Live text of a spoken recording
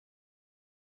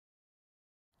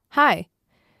Hi!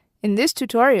 In this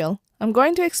tutorial, I'm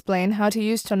going to explain how to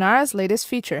use Tonara's latest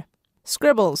feature,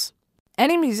 Scribbles.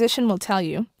 Any musician will tell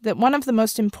you that one of the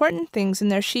most important things in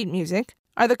their sheet music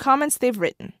are the comments they've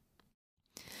written.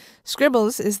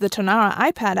 Scribbles is the Tonara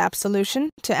iPad app solution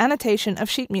to annotation of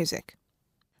sheet music.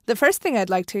 The first thing I'd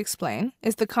like to explain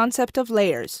is the concept of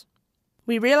layers.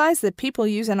 We realize that people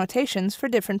use annotations for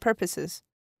different purposes.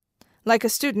 Like a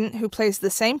student who plays the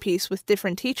same piece with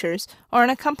different teachers, or an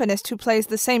accompanist who plays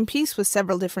the same piece with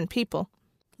several different people.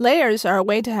 Layers are a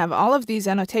way to have all of these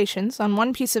annotations on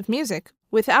one piece of music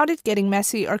without it getting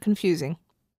messy or confusing.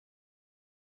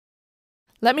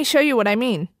 Let me show you what I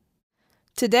mean.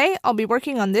 Today, I'll be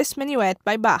working on this minuet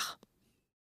by Bach.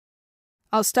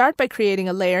 I'll start by creating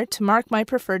a layer to mark my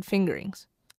preferred fingerings.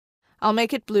 I'll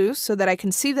make it blue so that I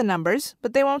can see the numbers,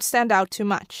 but they won't stand out too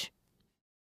much.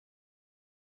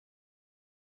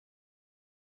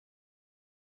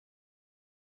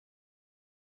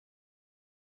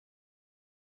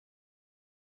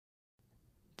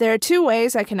 There are two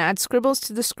ways I can add scribbles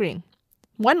to the screen.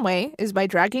 One way is by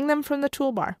dragging them from the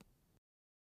toolbar.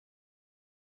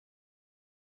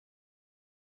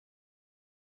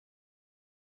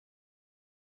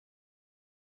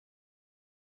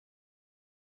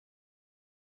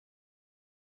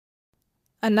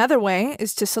 Another way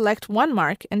is to select one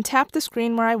mark and tap the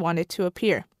screen where I want it to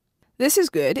appear. This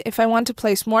is good if I want to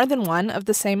place more than one of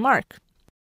the same mark.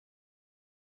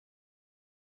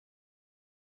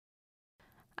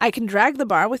 I can drag the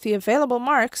bar with the available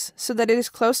marks so that it is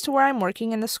close to where I'm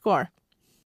working in the score.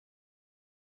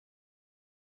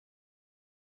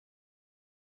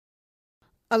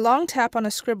 A long tap on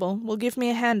a scribble will give me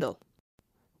a handle.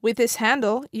 With this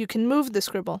handle, you can move the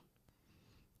scribble.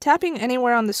 Tapping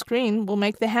anywhere on the screen will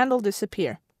make the handle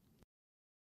disappear.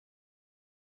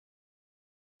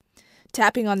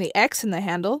 Tapping on the X in the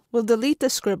handle will delete the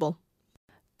scribble.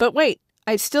 But wait,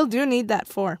 I still do need that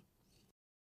 4.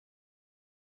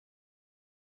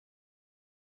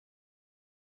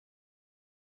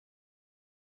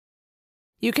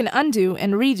 You can undo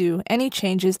and redo any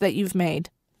changes that you've made.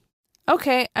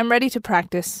 Okay, I'm ready to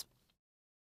practice.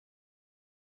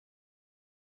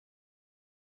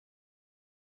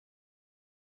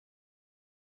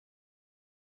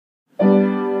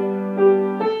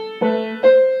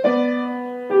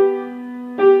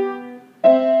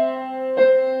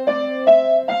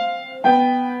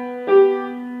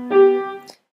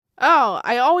 Oh,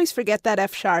 I always forget that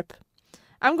F sharp.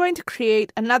 I'm going to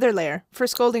create another layer for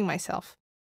scolding myself.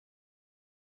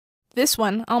 This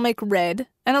one I'll make red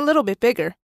and a little bit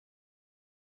bigger.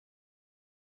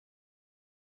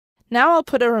 Now I'll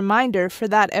put a reminder for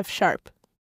that F sharp.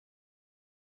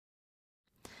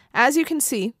 As you can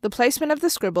see, the placement of the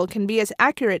scribble can be as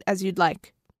accurate as you'd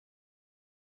like.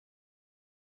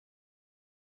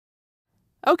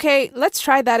 Okay, let's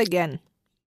try that again.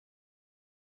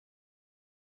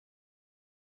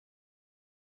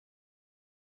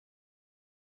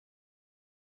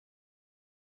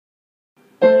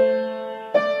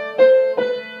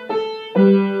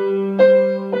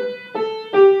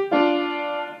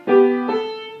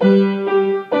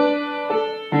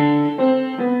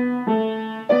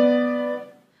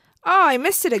 I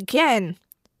missed it again!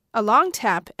 A long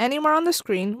tap anywhere on the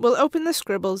screen will open the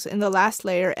scribbles in the last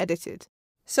layer edited.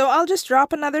 So I'll just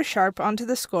drop another sharp onto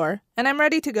the score, and I'm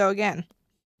ready to go again.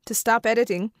 To stop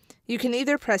editing, you can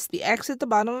either press the X at the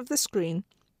bottom of the screen,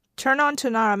 turn on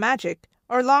Tonara Magic,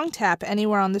 or long tap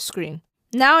anywhere on the screen.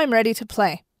 Now I'm ready to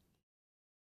play.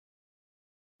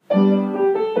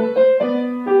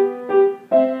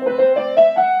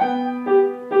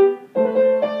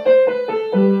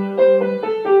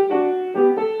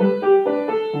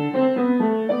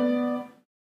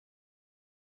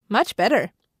 Much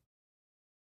better.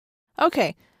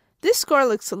 Okay, this score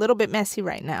looks a little bit messy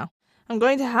right now. I'm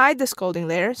going to hide the scolding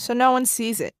layer so no one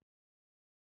sees it.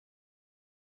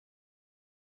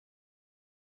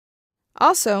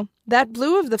 Also, that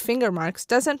blue of the finger marks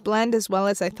doesn't blend as well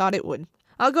as I thought it would.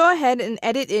 I'll go ahead and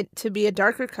edit it to be a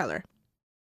darker color.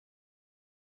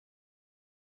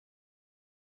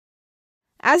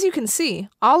 As you can see,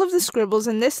 all of the scribbles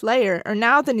in this layer are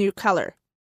now the new color.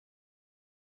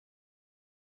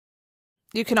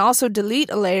 You can also delete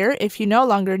a layer if you no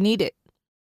longer need it.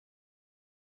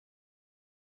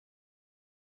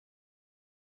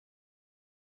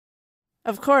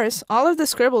 Of course, all of the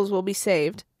scribbles will be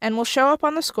saved and will show up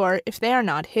on the score if they are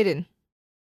not hidden.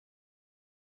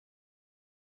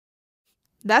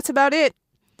 That's about it.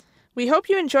 We hope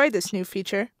you enjoyed this new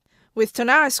feature. With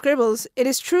Tonara Scribbles, it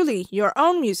is truly your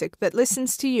own music that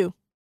listens to you.